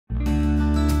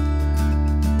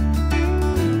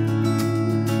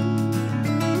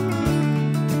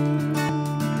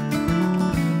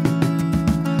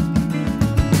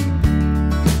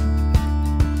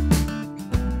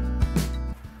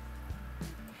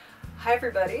Hi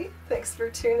everybody, thanks for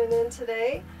tuning in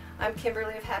today. I'm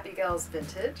Kimberly of Happy Gals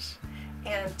Vintage,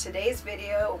 and today's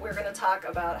video we're going to talk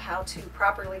about how to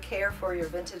properly care for your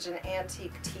vintage and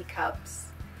antique teacups.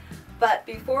 But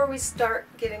before we start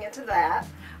getting into that,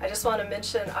 I just want to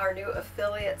mention our new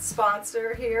affiliate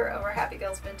sponsor here of our Happy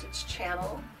Gals Vintage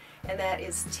channel, and that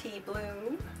is Tea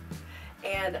Bloom.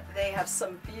 And they have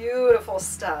some beautiful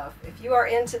stuff. If you are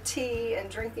into tea and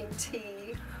drinking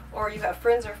tea, or you have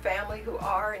friends or family who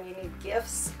are and you need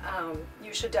gifts,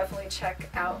 you should definitely check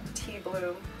out Tea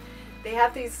Bloom. They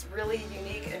have these really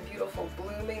unique and beautiful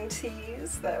blooming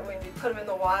teas that when you put them in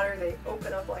the water, they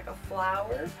open up like a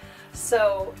flower.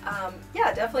 So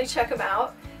yeah, definitely check them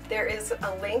out. There is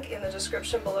a link in the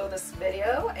description below this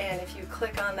video, and if you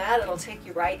click on that, it'll take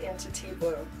you right into Tea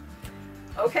Bloom.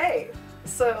 Okay,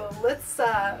 so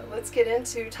let's get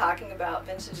into talking about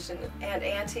vintage and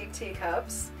antique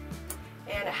teacups.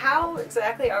 And how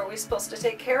exactly are we supposed to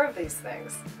take care of these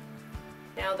things?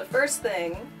 Now, the first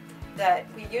thing that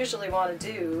we usually want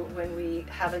to do when we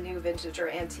have a new vintage or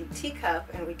antique teacup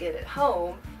and we get it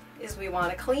home is we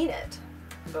want to clean it.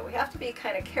 But we have to be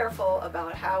kind of careful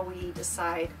about how we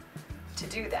decide to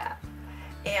do that.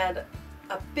 And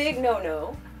a big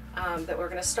no-no that we're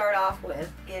going to start off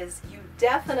with is you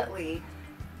definitely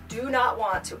do not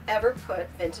want to ever put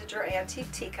vintage or antique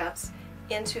teacups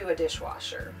into a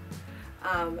dishwasher.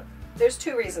 There's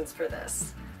two reasons for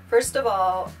this. First of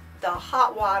all, the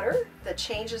hot water that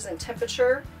changes in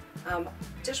temperature,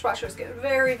 dishwashers get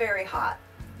very, very hot,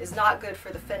 is not good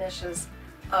for the finishes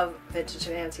of vintage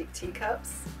and antique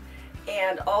teacups.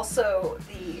 And also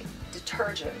the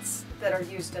detergents that are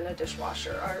used in a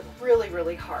dishwasher are really,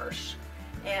 really harsh.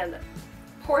 And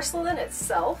porcelain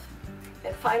itself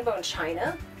and fine bone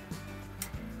china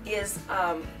is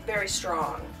very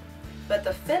strong. But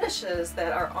the finishes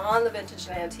that are on the vintage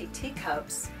and antique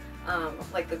teacups,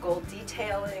 like the gold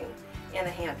detailing and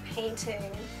the hand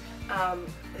painting,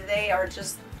 they are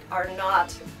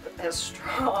not as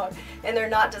strong, and they're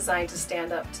not designed to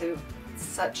stand up to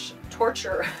such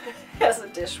torture as a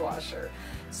dishwasher.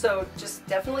 So just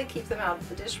definitely keep them out of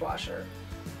the dishwasher.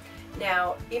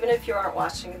 Now, even if you aren't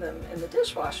washing them in the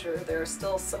dishwasher, there are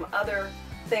still some other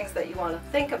things that you want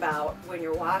to think about when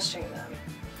you're washing them.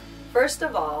 First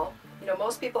of all, you know,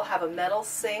 most people have a metal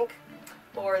sink,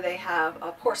 or they have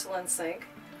a porcelain sink,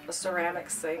 a ceramic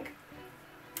sink,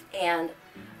 and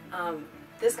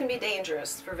this can be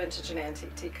dangerous for vintage and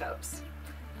antique teacups.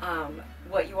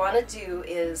 What you want to do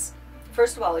is,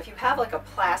 first of all, if you have like a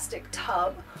plastic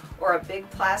tub or a big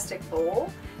plastic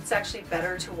bowl, it's actually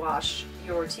better to wash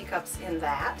your teacups in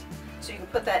that. So you can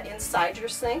put that inside your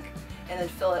sink and then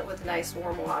fill it with nice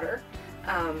warm water.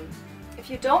 If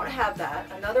you don't have that,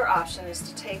 another option is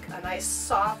to take a nice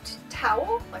soft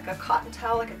towel, like a cotton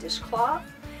towel, like a dishcloth,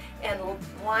 and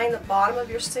line the bottom of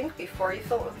your sink before you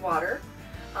fill it with water.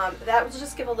 That will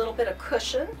just give a little bit of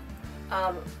cushion,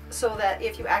 so that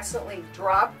if you accidentally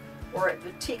drop or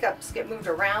the teacups get moved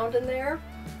around in there,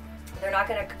 they're not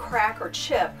going to crack or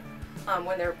chip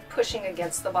when they're pushing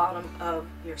against the bottom of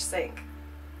your sink.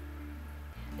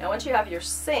 Now, once you have your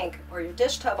sink or your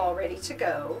dish tub all ready to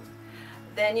go,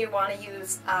 then you want to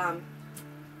use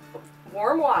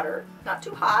warm water, not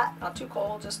too hot, not too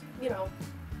cold, just, you know,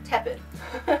 tepid.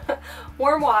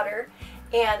 Warm water,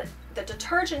 and the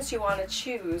detergents you want to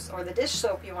choose, or the dish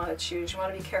soap you want to choose, you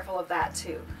want to be careful of that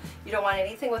too. You don't want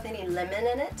anything with any lemon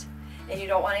in it, and you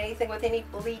don't want anything with any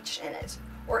bleach in it,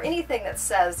 or anything that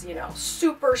says, you know,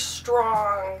 super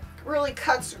strong, really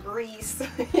cuts grease,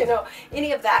 you know,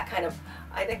 any of that kind of,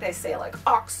 I think they say like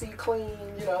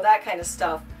OxyClean, you know, that kind of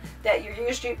stuff that you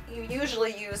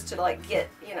usually use to like get,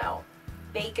 you know,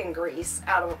 bacon grease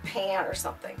out of a pan or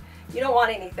something. You don't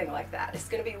want anything like that. It's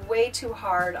going to be way too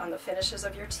hard on the finishes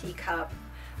of your teacup.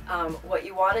 What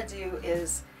you want to do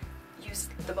is use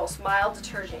the most mild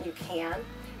detergent you can,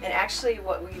 and actually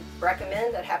what we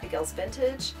recommend at Happy Gals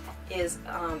Vintage is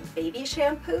baby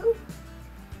shampoo.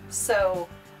 So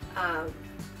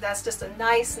that's just a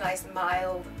nice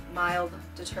mild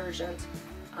detergent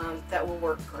that will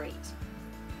work great.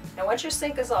 Now, once your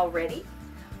sink is all ready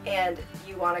and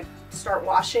you want to start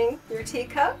washing your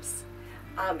teacups,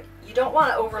 you don't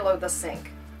want to overload the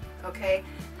sink, okay?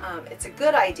 It's a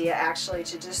good idea actually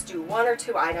to just do one or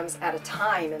two items at a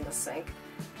time in the sink.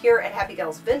 Here at Happy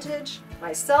Gals Vintage,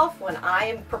 myself, when I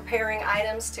am preparing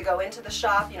items to go into the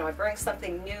shop, you know, I bring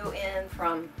something new in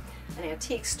from an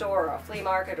antique store or a flea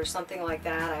market or something like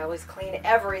that, I always clean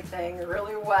everything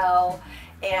really well,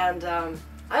 and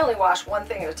I only wash one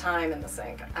thing at a time in the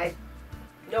sink.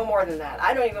 No more than that.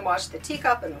 I don't even wash the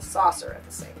teacup and the saucer at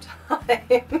the same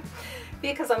time.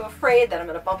 because I'm afraid that I'm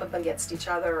going to bump up against each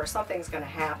other or something's going to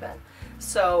happen.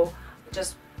 So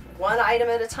just one item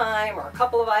at a time or a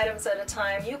couple of items at a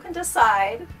time, you can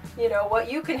decide, you know,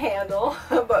 what you can handle.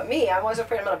 But me, I'm always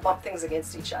afraid I'm going to bump things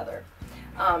against each other.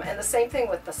 And the same thing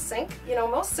with the sink. You know,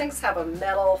 most sinks have a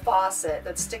metal faucet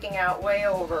that's sticking out way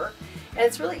over. And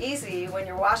it's really easy when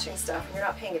you're washing stuff and you're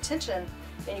not paying attention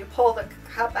and you pull the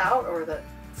cup out or the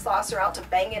saucer out to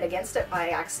bang it against it by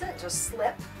accident, just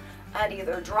slip and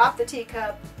either drop the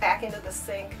teacup back into the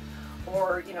sink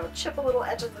or, you know, chip a little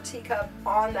edge of the teacup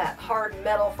on that hard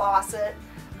metal faucet.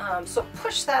 So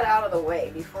push that out of the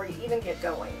way before you even get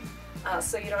going,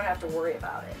 so you don't have to worry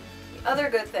about it. The other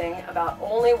good thing about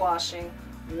only washing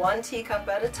one teacup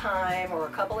at a time or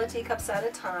a couple of teacups at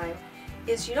a time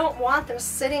is you don't want them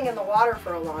sitting in the water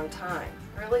for a long time.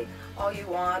 Really, all you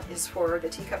want is for the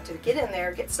teacup to get in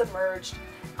there, get submerged.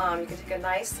 You can take a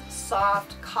nice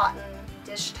soft cotton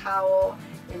dish towel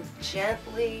and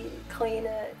gently clean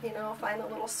it, you know, find the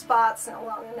little spots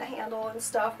along in the handle and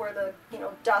stuff where the, you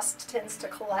know, dust tends to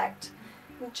collect.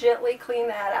 And gently clean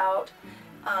that out.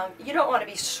 You don't want to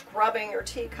be scrubbing your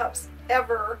teacups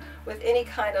ever with any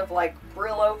kind of like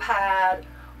Brillo pad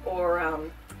or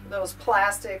those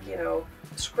plastic, you know,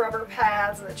 scrubber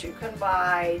pads that you can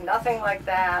buy. Nothing like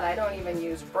that. I don't even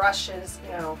use brushes,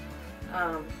 you know.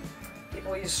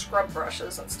 People use scrub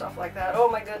brushes and stuff like that. Oh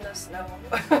my goodness, no.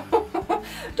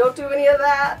 Don't do any of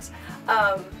that.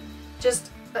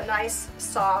 Just a nice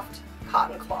soft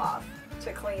cotton cloth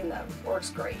to clean them works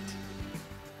great.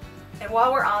 And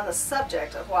while we're on the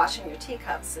subject of washing your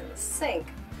teacups in the sink,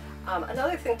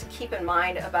 another thing to keep in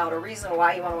mind about a reason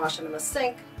why you want to wash them in the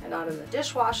sink and not in the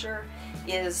dishwasher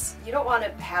is you don't want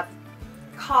to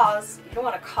cause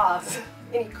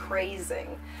any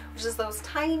crazing, which is those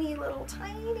tiny little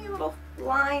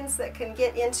lines that can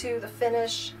get into the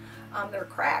finish. They're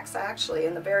cracks actually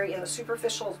in the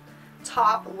superficial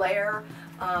top layer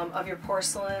of your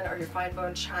porcelain or your fine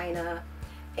bone china,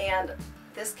 and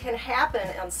this can happen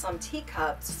on some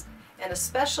teacups, and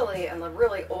especially in the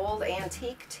really old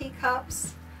antique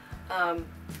teacups.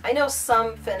 I know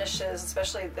some finishes,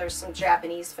 especially there's some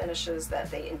Japanese finishes that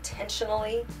they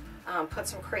intentionally put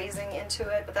some crazing into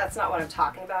it, but that's not what I'm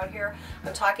talking about here.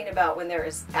 I'm talking about when there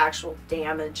is actual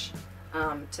damage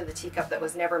to the teacup that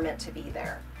was never meant to be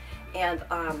there. And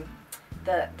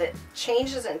the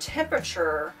changes in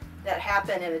temperature that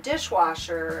happen in a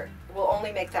dishwasher will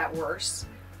only make that worse.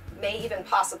 May even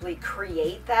possibly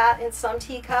create that in some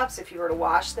teacups if you were to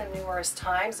wash them numerous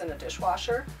times in a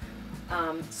dishwasher.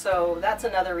 So that's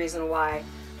another reason why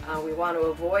we want to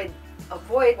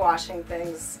avoid washing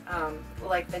things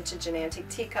like vintage and antique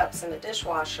teacups in a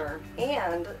dishwasher.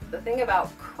 And the thing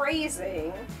about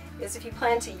crazing is if you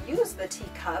plan to use the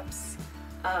teacups,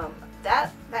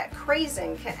 that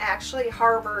crazing can actually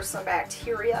harbor some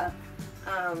bacteria,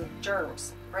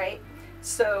 germs, right?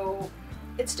 So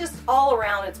it's just all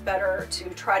around, it's better to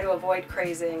try to avoid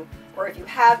crazing, or if you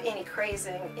have any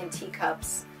crazing in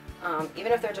teacups,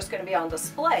 even if they're just going to be on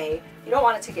display, you don't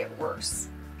want it to get worse.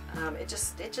 It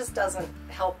just doesn't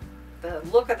help the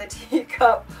look of the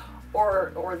teacup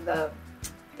or the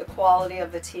quality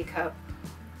of the teacup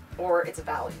or its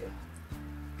value.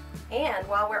 And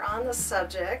while we're on the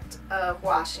subject of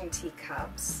washing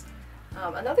teacups,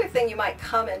 another thing you might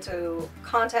come into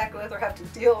contact with or have to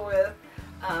deal with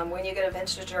when you get a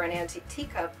vintage or an antique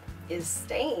teacup is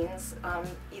stains,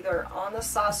 either on the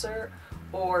saucer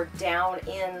or down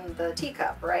in the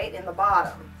teacup, right, in the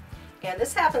bottom. And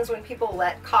this happens when people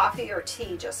let coffee or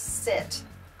tea just sit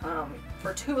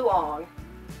for too long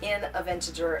in a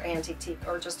vintage or antique teacup,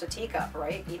 or just a teacup,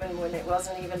 right, even when it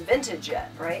wasn't even vintage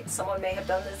yet, right? Someone may have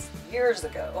done this years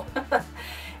ago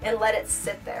and let it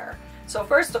sit there. So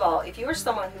first of all, if you are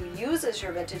someone who uses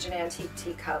your vintage and antique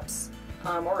teacups,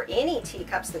 or any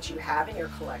teacups that you have in your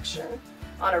collection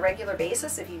on a regular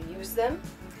basis, if you use them,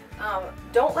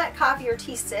 don't let coffee or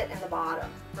tea sit in the bottom,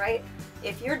 right?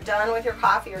 If you're done with your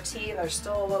coffee or tea and there's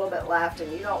still a little bit left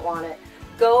and you don't want it,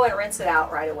 go and rinse it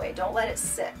out right away. Don't let it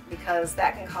sit, because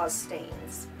that can cause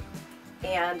stains.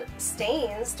 And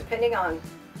stains, depending on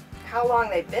how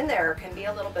long they've been there, can be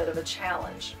a little bit of a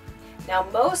challenge. Now,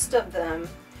 most of them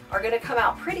are going to come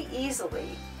out pretty easily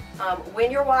when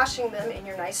you're washing them in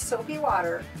your nice soapy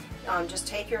water. Just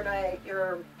take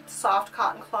your soft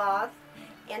cotton cloth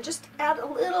and just add a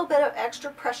little bit of extra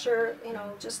pressure, you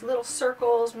know, just little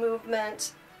circles,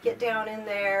 movement, get down in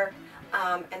there,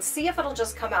 and see if it'll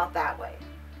just come out that way.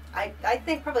 I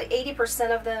think probably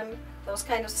 80% of them, those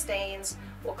kind of stains,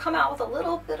 will come out with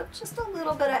just a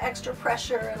little bit of extra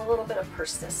pressure and a little bit of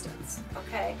persistence,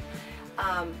 okay?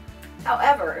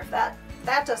 However, if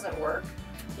that doesn't work,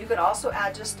 You could also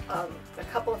add just a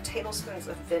couple of tablespoons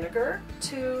of vinegar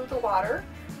to the water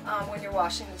when you're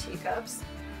washing the teacups.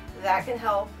 That can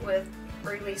help with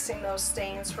releasing those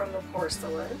stains from the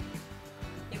porcelain.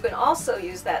 You can also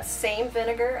use that same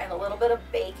vinegar and a little bit of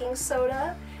baking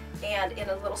soda, and in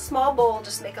a little small bowl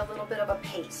just make a little bit of a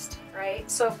paste, right?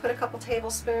 So put a couple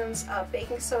tablespoons of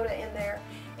baking soda in there,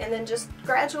 and then just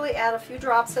gradually add a few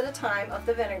drops at a time of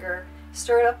the vinegar.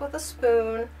 Stir it up with a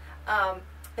spoon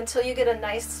until you get a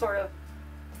nice sort of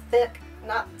thick,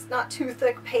 not too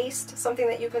thick paste, something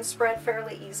that you can spread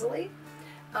fairly easily.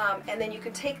 And then you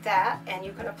can take that and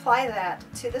you can apply that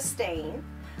to the stain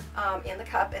in the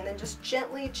cup, and then just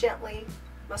gently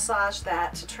massage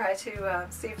that to try to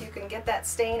see if you can get that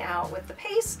stain out with the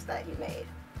paste that you made.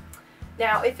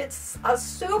 Now, if it's a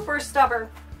super stubborn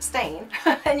stain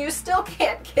and you still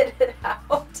can't get it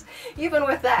out, even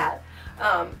with that,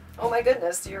 oh my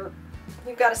goodness, you've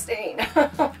got a stain.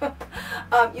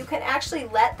 You can actually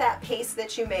let that paste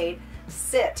that you made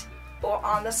sit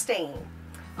on the stain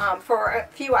for a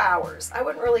few hours. I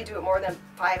wouldn't really do it more than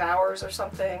 5 hours or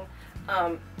something,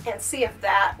 and see if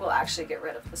that will actually get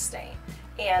rid of the stain.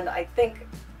 And I think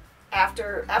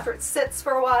after it sits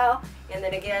for a while, and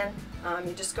then again,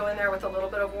 you just go in there with a little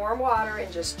bit of warm water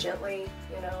and just gently,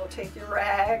 you know, take your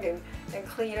rag and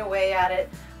clean away at it,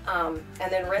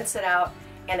 and then rinse it out.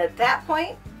 And at that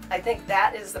point, I think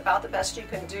that is about the best you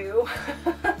can do.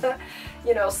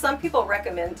 You know, some people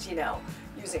recommend, you know,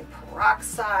 using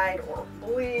peroxide or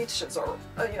bleach or,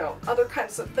 you know, other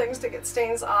kinds of things to get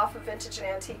stains off of vintage and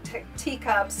antique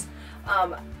teacups.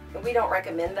 We don't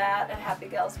recommend that at Happy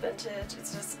Gals Vintage.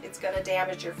 It's going to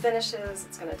damage your finishes.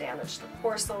 It's going to damage the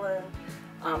porcelain.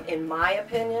 In my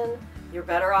opinion, you're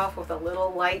better off with a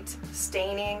little light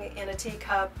staining in a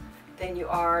teacup than you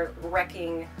are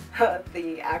wrecking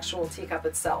the actual teacup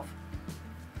itself.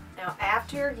 Now,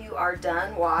 after you are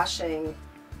done washing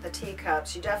the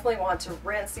teacups, you definitely want to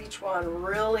rinse each one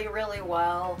really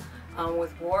well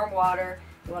with warm water.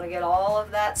 You want to get all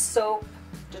of that soap,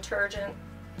 detergent,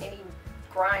 any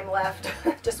grime left,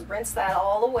 just rinse that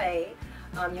all away.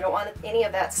 You don't want any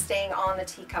of that staying on the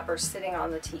teacup or sitting on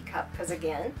the teacup, because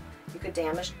again, you could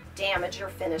damage your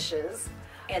finishes.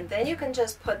 And then you can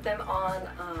just put them on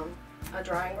a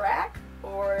drying rack,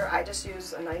 or I just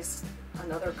use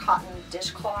another cotton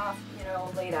dishcloth, you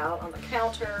know, laid out on the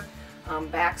counter,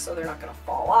 back so they're not going to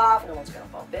fall off, no one's going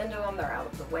to bump into them, they're out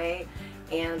of the way,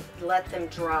 and let them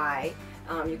dry.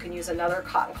 You can use another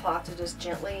cotton cloth to just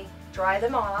gently dry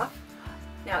them off.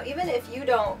 Now, even if you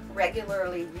don't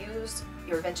regularly use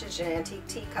your vintage and antique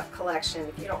teacup collection,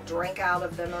 if you don't drink out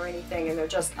of them or anything and they're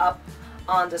just up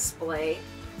on display,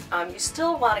 you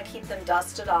still want to keep them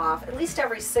dusted off at least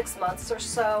every 6 months or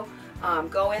so.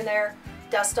 Go in there,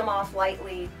 dust them off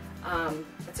lightly.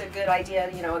 It's a good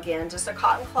idea, you know, again, just a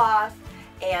cotton cloth,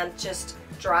 and just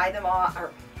dry them off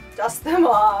or dust them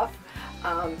off,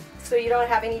 so you don't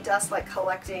have any dust like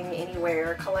collecting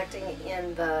anywhere, collecting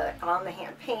on the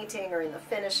hand painting or in the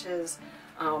finishes,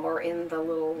 or in the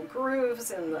little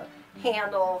grooves in the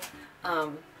handle.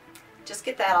 Just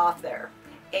get that off there,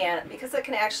 and because it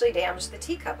can actually damage the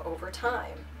teacup over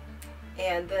time.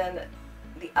 And then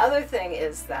the other thing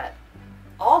is that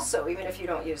also, even if you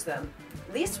don't use them,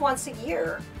 at least once a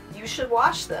year, you should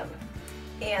wash them.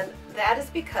 And that is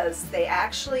because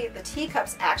the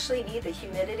teacups actually need the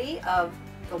humidity of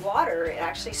the water. It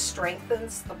actually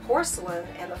strengthens the porcelain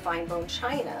and the fine bone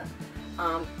china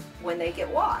when they get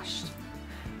washed.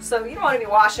 So you don't want to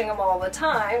be washing them all the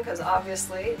time, because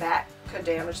obviously that could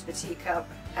damage the teacup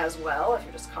as well if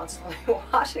you're just constantly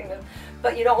washing them.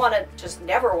 But you don't want to just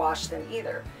never wash them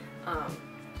either,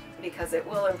 because it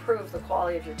will improve the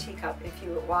quality of your teacup if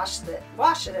you wash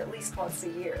it at least once a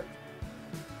year.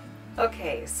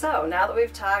 Okay, so now that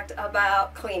we've talked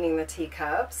about cleaning the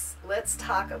teacups, let's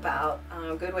talk about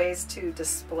good ways to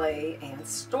display and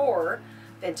store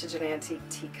vintage and antique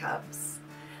teacups.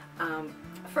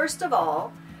 First of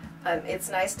all, it's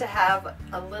nice to have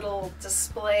a little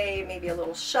display, maybe a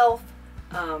little shelf,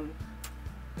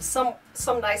 some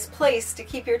nice place to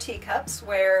keep your teacups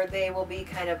where they will be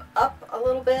kind of up a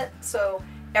little bit so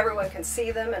everyone can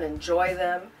see them and enjoy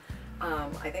them.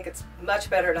 I think it's much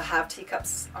better to have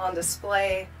teacups on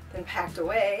display than packed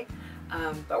away,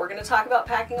 but we're going to talk about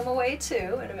packing them away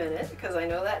too in a minute, because I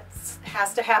know that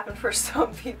has to happen for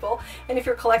some people. And if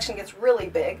your collection gets really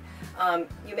big,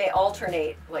 you may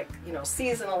alternate, like, you know,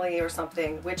 seasonally or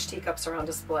something, which teacups are on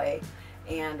display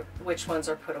and which ones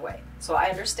are put away. So I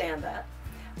understand that.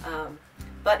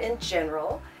 But in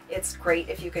general, it's great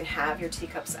if you can have your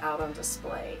teacups out on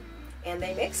display. And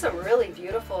they make some really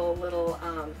beautiful little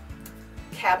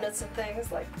cabinets and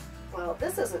things, like well,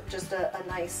 this is just a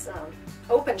nice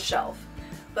open shelf,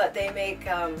 but they make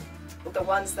the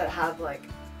ones that have like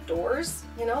doors,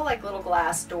 you know, like little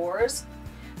glass doors.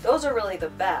 Those are really the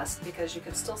best because you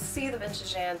can still see the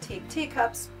vintage and antique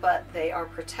teacups, but they are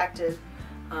protected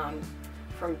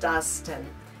from dust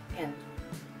and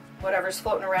whatever's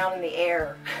floating around in the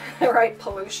air, right?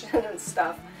 Pollution and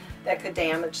stuff that could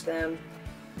damage them.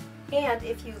 And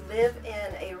if you live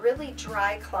in a really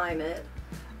dry climate,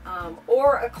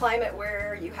 or a climate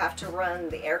where you have to run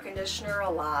the air conditioner a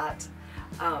lot,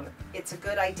 it's a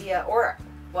good idea, or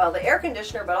well, the air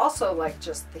conditioner, but also like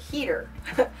just the heater.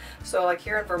 So like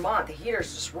here in Vermont, the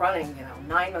heater's just running, you know,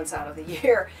 9 months out of the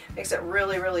year. Makes it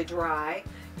really, really dry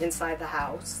inside the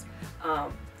house.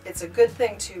 It's a good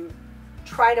thing to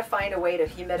try to find a way to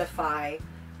humidify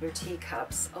your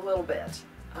teacups a little bit.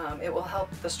 It will help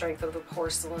the strength of the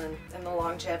porcelain and the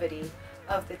longevity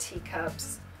of the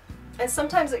teacups. And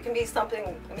sometimes it can be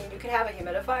something, I mean, you can have a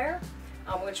humidifier,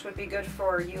 which would be good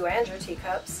for you and your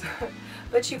teacups.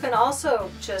 But you can also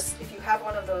just, if you have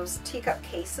one of those teacup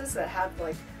cases that have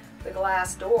like the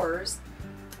glass doors,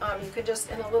 you can just,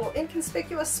 in a little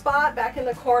inconspicuous spot back in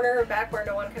the corner, back where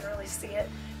no one can really see it,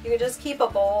 you can just keep a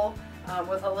bowl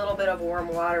with a little bit of warm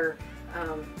water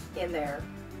in there,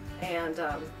 and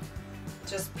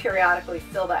just periodically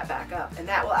fill that back up. And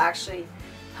that will actually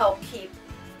help keep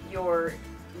your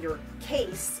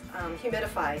case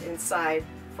humidified inside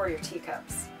for your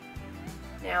teacups.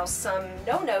 Now, some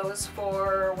no-nos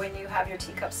for when you have your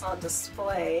teacups on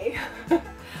display.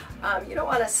 You don't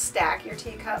want to stack your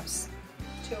teacups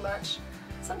too much.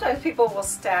 Sometimes people will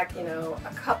stack, you know,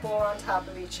 a couple on top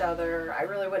of each other. I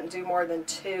really wouldn't do more than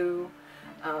 2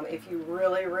 if you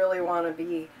really, really want to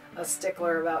be a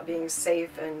stickler about being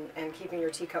safe and keeping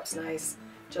your teacups nice.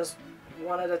 Just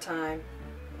one at a time,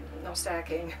 no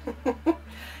stacking.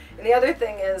 And the other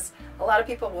thing is, a lot of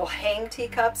people will hang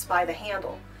teacups by the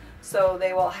handle. So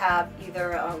they will have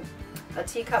either a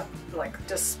teacup like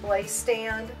display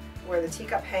stand where the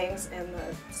teacup hangs and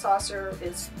the saucer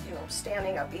is, you know,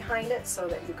 standing up behind it so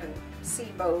that you can see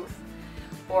both.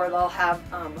 Or they'll have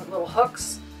little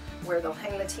hooks where they'll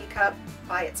hang the teacup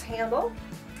by its handle.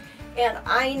 And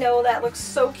I know that looks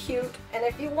so cute, and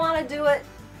if you want to do it,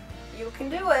 you can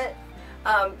do it,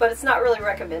 but it's not really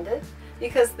recommended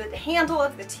because the handle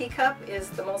of the teacup is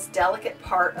the most delicate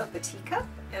part of the teacup,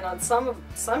 and on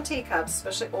some teacups,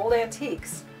 especially old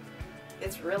antiques,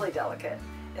 it's really delicate.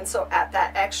 And so at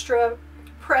that extra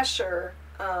pressure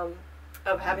of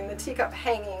having the teacup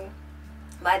hanging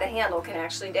by the handle can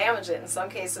actually damage it. In some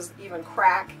cases, even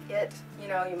crack it. You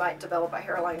know, you might develop a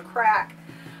hairline crack.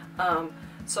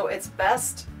 So it's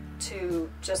best to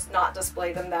just not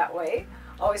display them that way.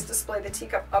 Always display the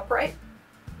teacup upright,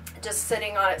 just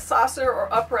sitting on its saucer,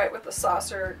 or upright with the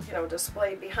saucer, you know,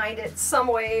 displayed behind it some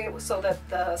way so that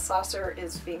the saucer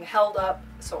is being held up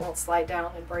so it won't slide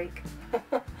down and break.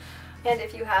 And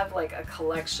if you have like a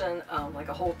collection, like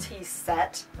a whole tea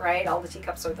set, right? All the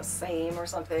teacups are the same or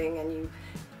something, and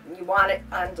you want it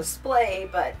on display,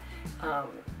 but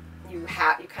you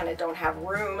kind of don't have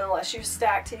room unless you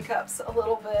stack teacups a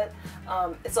little bit.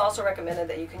 It's also recommended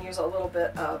that you can use a little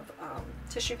bit of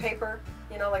tissue paper,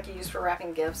 you know, like you use for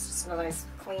wrapping gifts, just a nice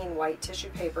clean white tissue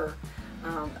paper,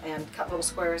 and cut little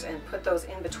squares and put those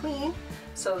in between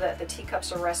so that the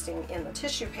teacups are resting in the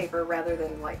tissue paper rather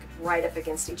than like right up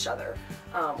against each other,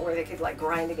 or they could like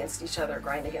grind against each other,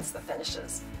 grind against the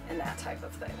finishes and that type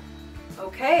of thing.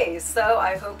 Okay, so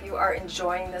I hope you are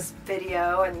enjoying this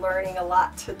video and learning a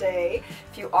lot today.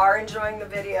 If you are enjoying the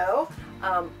video,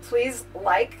 please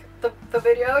like the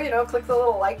video, you know, click the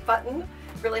little like button.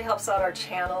 It really helps out our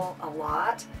channel a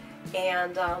lot.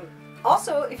 And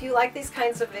also, if you like these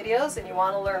kinds of videos and you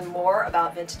want to learn more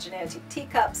about vintage and antique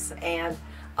teacups and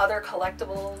other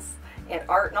collectibles and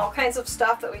art and all kinds of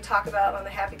stuff that we talk about on the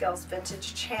Happy Gals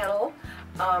Vintage channel,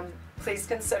 please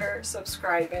consider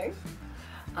subscribing.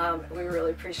 We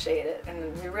really appreciate it,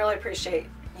 and we really appreciate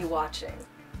you watching.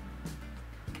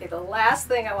 Okay, the last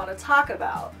thing I want to talk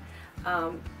about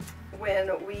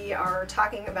when we are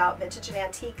talking about vintage and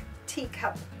antique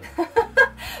teacup,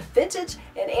 vintage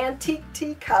and antique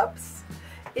teacups,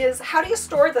 is how do you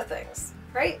store the things,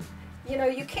 right? You know,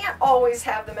 you can't always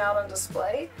have them out on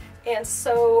display, and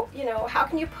so, you know, how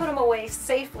can you put them away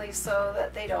safely so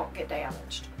that they don't get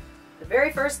damaged? The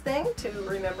very first thing to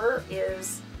remember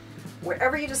is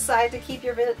wherever you decide to keep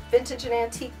your vintage and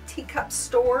antique teacups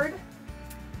stored,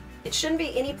 it shouldn't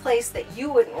be any place that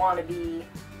you wouldn't want to be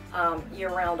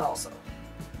year-round also.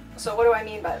 So what do I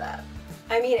mean by that?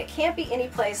 I mean, it can't be any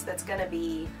place that's going to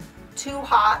be too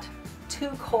hot, too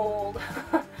cold,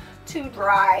 too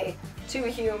dry, too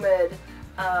humid,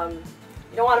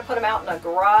 You don't want to put them out in a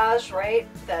garage, right,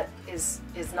 that is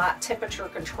not temperature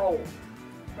controlled,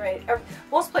 right?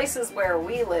 Most places where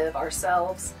we live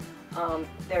ourselves,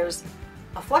 there's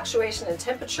a fluctuation in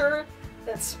temperature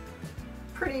that's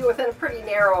within pretty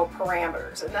narrow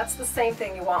parameters, and that's the same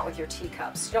thing you want with your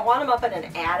teacups. You don't want them up in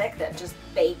an attic that just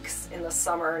bakes in the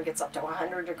summer and gets up to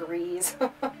 100 degrees.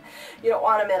 You don't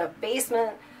want them in a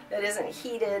basement that isn't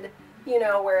heated, you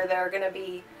know, where they're going to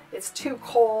be, it's too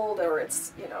cold, or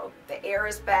it's, you know, the air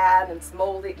is bad and it's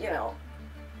moldy, you know.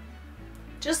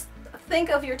 Just think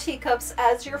of your teacups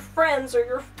as your friends or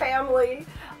your family,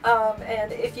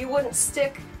 and if you wouldn't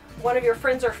stick one of your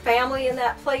friends or family in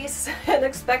that place and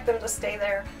expect them to stay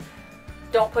there,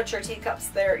 don't put your teacups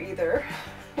there either.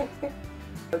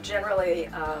 Generally,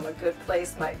 a good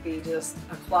place might be just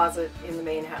a closet in the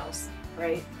main house,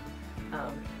 right?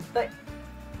 But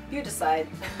you decide.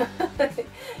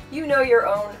 You know your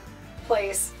own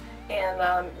place,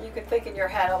 and you can think in your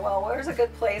head, well, where's a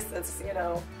good place that's, you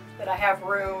know, that I have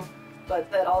room,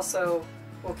 but that also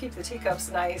will keep the teacups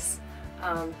nice.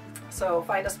 So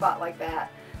find a spot like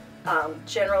that.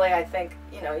 Generally, I think,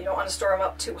 you know, you don't want to store them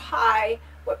up too high.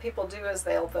 What people do is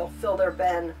they'll fill their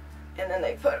bin and then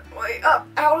they put it way up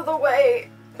out of the way,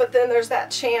 but then there's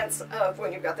that chance of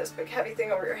when you've got this big heavy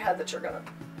thing over your head that you're going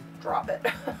to drop it.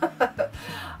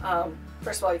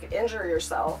 First of all, you could injure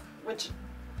yourself, which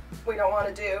we don't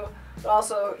want to do, but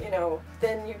also, you know,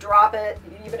 then you drop it,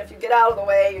 even if you get out of the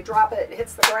way, you drop it, it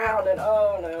hits the ground, and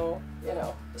oh no, you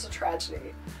know, it's a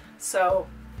tragedy. So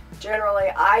generally,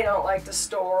 I don't like to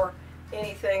store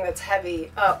anything that's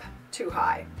heavy up too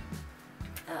high.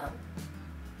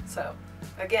 So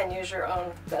again, use your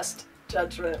own best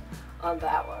judgment on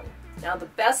that one. Now, the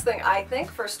best thing I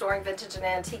think for storing vintage and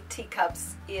antique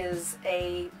teacups is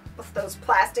those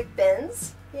plastic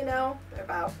bins. You know, they're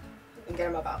about, you can get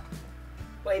them about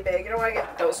way big. You don't want to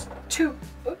get those too,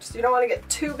 oops, you don't want to get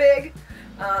too big,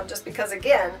 just because,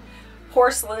 again,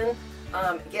 porcelain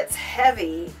gets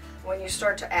heavy when you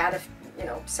start to add, you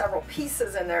know, several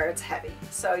pieces in there. It's heavy,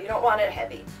 so you don't want it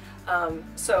heavy.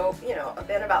 So, you know, a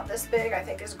bin about this big I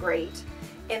think is great.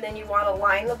 And then you want to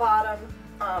line the bottom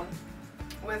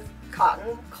with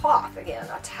cotton cloth. Again,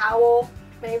 a towel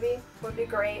maybe would be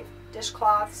great,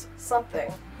 dishcloths,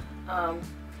 something. And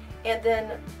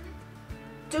then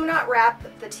do not wrap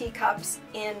the teacups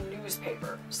in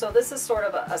newspaper. So this is sort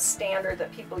of a standard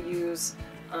that people use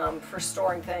for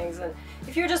storing things. And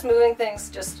if you're just moving things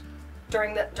just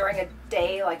during a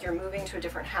day, like you're moving to a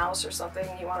different house or something,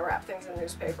 you want to wrap things in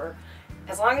newspaper,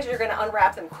 as long as you're going to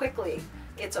unwrap them quickly,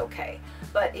 it's okay.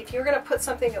 But if you're going to put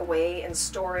something away in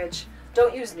storage,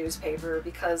 don't use newspaper,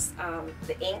 because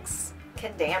the inks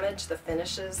can damage the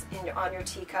finishes on your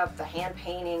teacup, the hand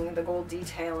painting, the gold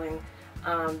detailing.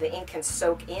 The ink can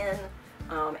soak in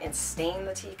and stain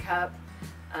the teacup.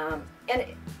 And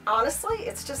honestly,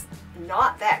 it's just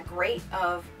not that great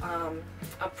of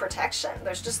protection.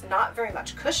 There's just not very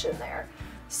much cushion there.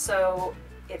 So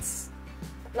it's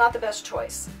not the best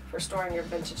choice for storing your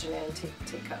vintage and antique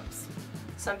teacups.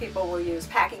 Some people will use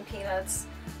packing peanuts.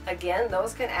 Again,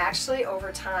 those can actually,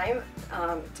 over time,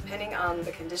 depending on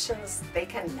the conditions, they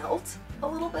can melt a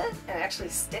little bit and actually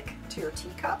stick to your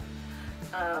teacup.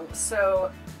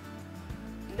 So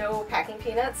no packing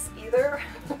peanuts either.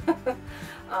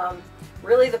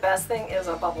 Really the best thing is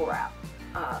a bubble wrap,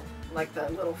 like the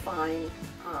little fine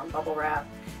bubble wrap.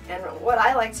 And what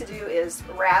I like to do is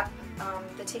wrap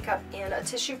the teacup in a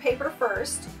tissue paper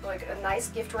first, like a nice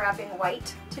gift wrapping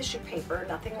white tissue paper,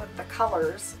 nothing with the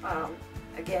colors.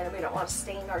 Again, we don't want to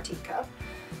stain our teacup.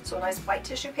 So a nice white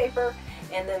tissue paper,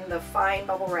 and then the fine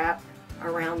bubble wrap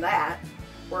around that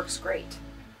works great.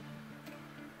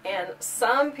 And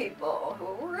some people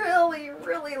who really,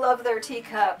 really love their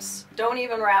teacups don't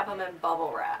even wrap them in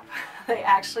bubble wrap. They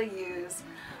actually use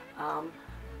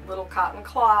little cotton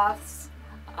cloths,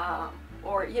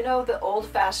 or, you know, the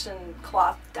old-fashioned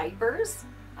cloth diapers.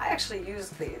 I actually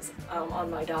used these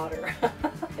on my daughter.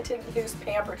 I didn't use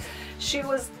Pampers. She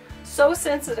was so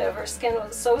sensitive, her skin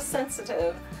was so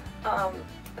sensitive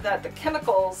that the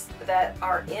chemicals that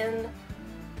are in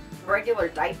regular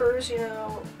diapers, you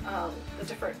know, the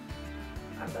different,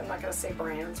 I'm not going to say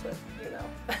brands, but, you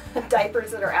know,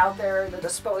 diapers that are out there, the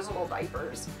disposable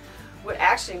diapers, would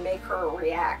actually make her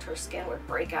react. Her skin would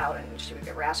break out and she would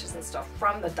get rashes and stuff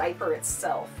from the diaper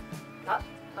itself, not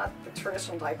the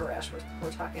traditional diaper rash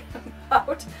we're talking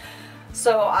about.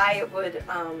 So I would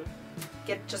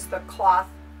get just the cloth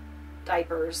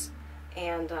diapers,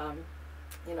 and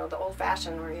you know, the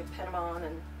old-fashioned where you pin them on,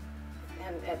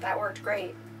 and that worked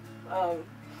great. I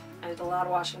did a lot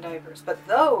of washing diapers, but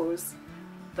those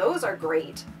are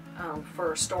great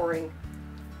for storing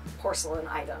porcelain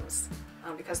items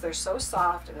because they're so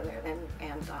soft and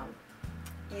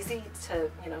easy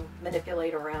to, you know,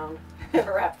 manipulate around and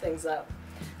wrap things up.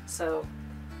 So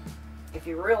if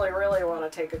you really, really want to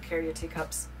take good care of your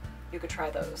teacups, you could try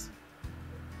those.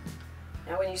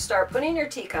 Now when you start putting your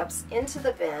teacups into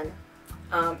the bin,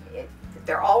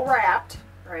 they're all wrapped,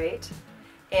 right?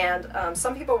 And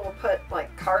some people will put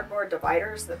like cardboard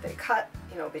dividers that they cut,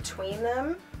 you know, between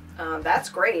them. That's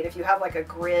great if you have like a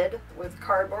grid with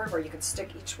cardboard where you can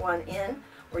stick each one in,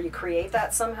 or you create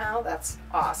that somehow. That's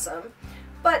awesome.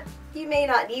 But you may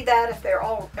not need that if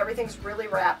everything's really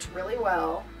wrapped really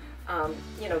well.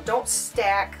 You know, don't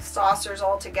stack saucers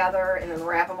all together and then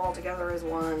wrap them all together as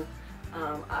one.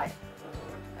 I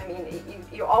mean,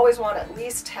 you always want to at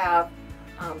least have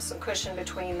some cushion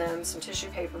between them, some tissue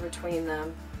paper between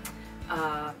them.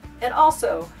 And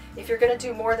also, if you're going to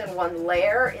do more than one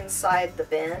layer inside the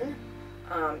bin,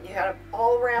 you have it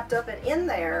all wrapped up and in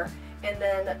there, and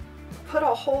then put a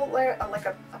whole layer, like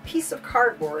a piece of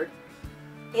cardboard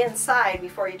inside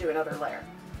before you do another layer.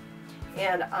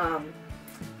 And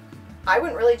I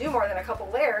wouldn't really do more than a couple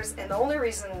layers, and the only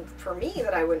reason for me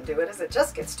that I wouldn't do it is it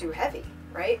just gets too heavy,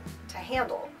 right, to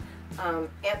handle.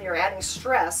 And you're adding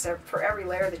stress for every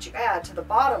layer that you add. To the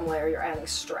bottom layer, you're adding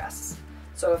stress.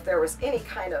 So if there was any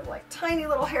kind of like tiny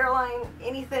little hairline,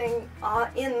 anything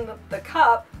in the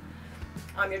cup,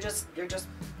 you're just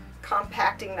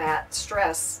compacting that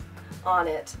stress on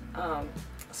it.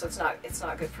 So it's not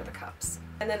good for the cups.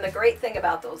 And then the great thing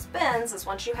about those bins is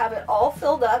once you have it all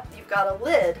filled up, you've got a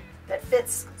lid that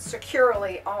fits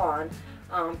securely on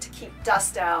to keep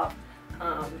dust out,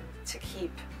 to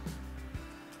keep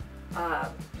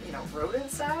you know,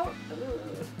 rodents out. Ooh,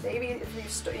 maybe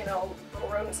if you know, little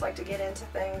rodents like to get into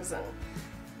things and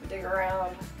dig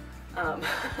around.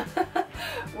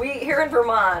 We here in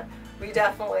Vermont, we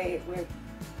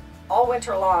all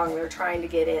winter long they're trying to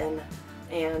get in,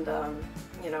 and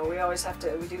you know, we always have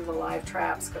to, we do the live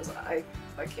traps because I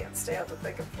can't stand to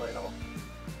think of, you know,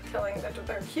 killing them.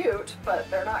 They're cute, but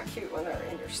they're not cute when they're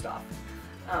in your stuff.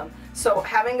 So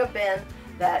having a bin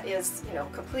that is, you know,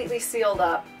 completely sealed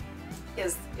up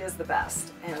is the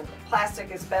best, and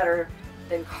plastic is better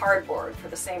than cardboard for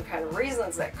the same kind of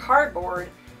reasons that cardboard,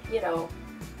 you know,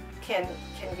 can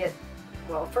get,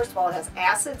 well, first of all, it has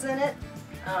acids in it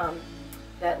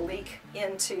that leak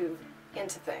into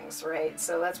things, right?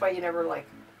 So that's why you never like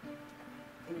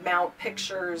mount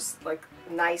pictures, like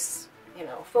nice, you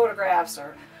know, photographs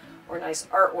or nice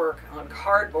artwork on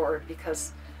cardboard,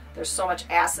 because there's so much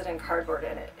acid in cardboard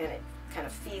in it, and it kind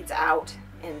of feeds out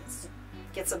and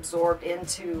gets absorbed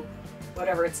into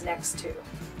whatever it's next to.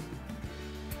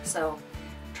 So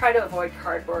try to avoid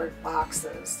cardboard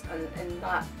boxes, and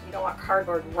you don't want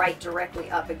cardboard right directly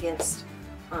up against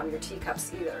your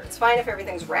teacups either. It's fine if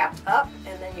everything's wrapped up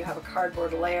and then you have a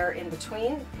cardboard layer in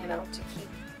between, you know, to keep,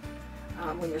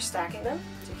 when you're stacking them,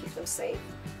 to keep them safe.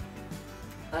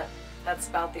 But that's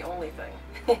about the only thing.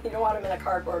 You don't want them in a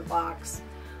cardboard box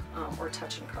or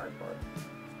touching cardboard.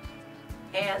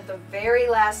 And the very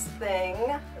last thing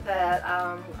that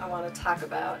I want to talk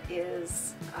about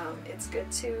is it's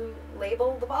good to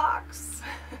label the box.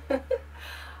 I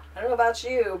don't know about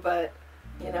you, but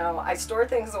you know, I store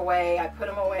things away, I put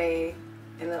them away,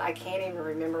 and then I can't even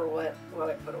remember what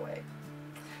I put away.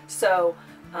 So,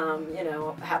 you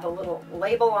know, have a little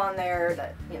label on there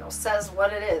that, you know, says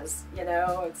what it is. You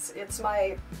know, it's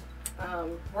my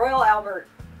Royal Albert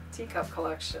teacup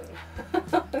collection,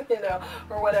 you know,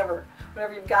 or whatever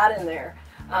you've got in there,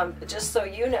 just so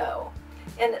you know.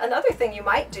 And another thing you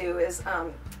might do is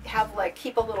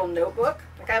keep a little notebook.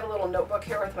 Like I have a little notebook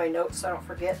here with my notes so I don't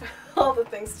forget all the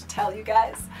things to tell you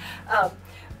guys.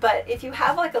 But if you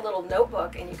have like a little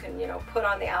notebook, and you can, you know, put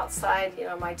on the outside, you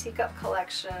know, my teacup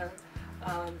collection,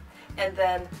 and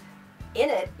then in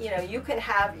it, you know, you can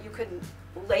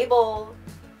label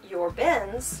your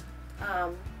bins,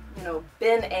 you know,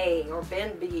 bin A or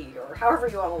bin B, or however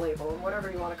you want to label them,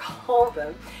 whatever you want to call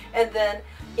them. And then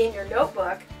in your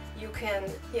notebook, you can,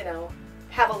 you know,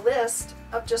 have a list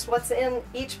of just what's in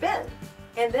each bin.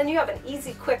 And then you have an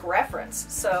easy, quick reference.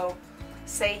 So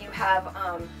say you have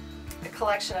a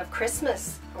collection of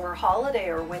Christmas or holiday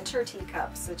or winter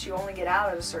teacups that you only get out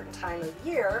at a certain time of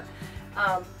year.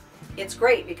 It's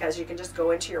great because you can just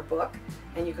go into your book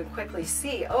and you can quickly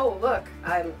see, oh look,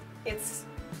 it's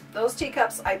those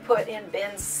teacups I put in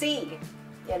bin C,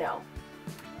 you know,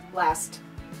 last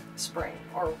spring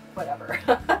or whatever.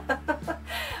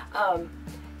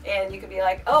 And you can be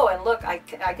like, oh, and look, I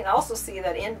can also see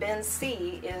that in bin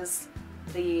C is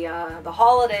the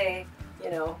holiday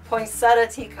poinsettia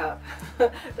teacup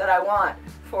that I want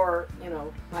for,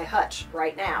 my hutch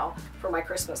right now for my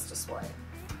Christmas display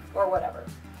or whatever.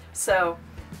 So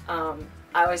I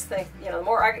always think, the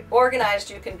more organized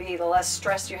you can be, the less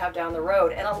stress you have down the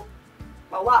road, and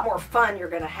a lot more fun you're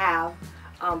going to have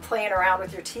playing around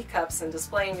with your teacups and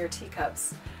displaying your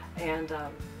teacups and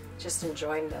just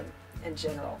enjoying them in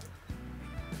general.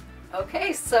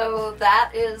 Okay, so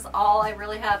that is all I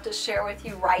really have to share with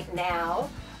you right now.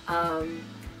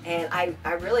 And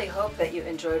I really hope that you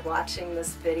enjoyed watching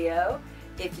this video.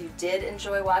 If you did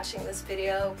enjoy watching this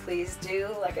video, please do,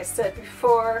 like I said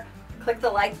before, click the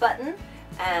like button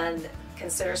and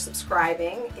consider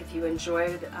subscribing if you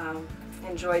enjoyed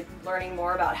learning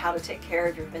more about how to take care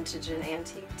of your vintage and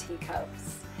antique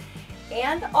teacups.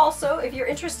 And also, if you're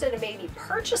interested in maybe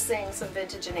purchasing some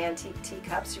vintage and antique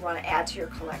teacups you want to add to your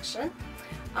collection,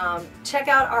 check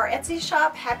out our Etsy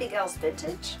shop, Happy Gals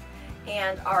Vintage,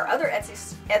 and our other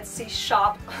Etsy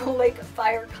shop, Lake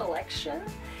Fire Collection.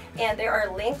 And there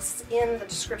are links in the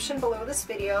description below this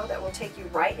video that will take you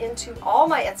right into all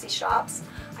my Etsy shops.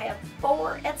 I have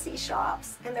 4 Etsy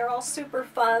shops, and they're all super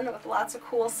fun with lots of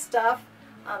cool stuff,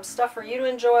 stuff for you to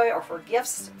enjoy or for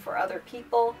gifts for other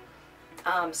people.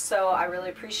 So I really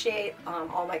appreciate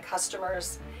all my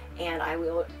customers, and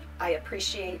I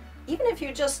appreciate, even if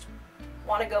you just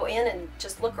want to go in and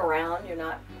just look around, you're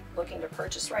not looking to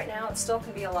purchase right now, it still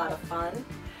can be a lot of fun.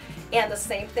 And the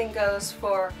same thing goes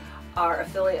for our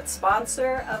affiliate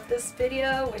sponsor of this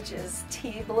video, which is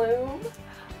Tea Bloom.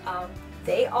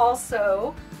 They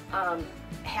also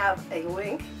have a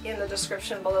link in the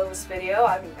description below this video.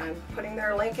 I'm putting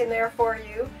their link in there for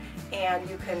you, and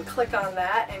you can click on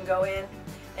that and go in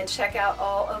and check out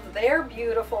all of their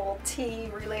beautiful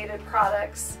tea related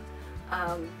products,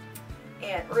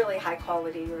 and really high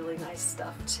quality, really nice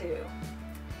stuff too.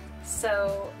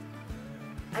 So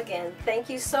again, thank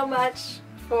you so much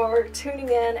for tuning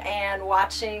in and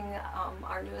watching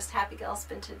our newest Happy Gals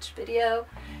Vintage video,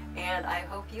 and I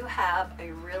hope you have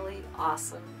a really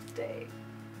awesome day.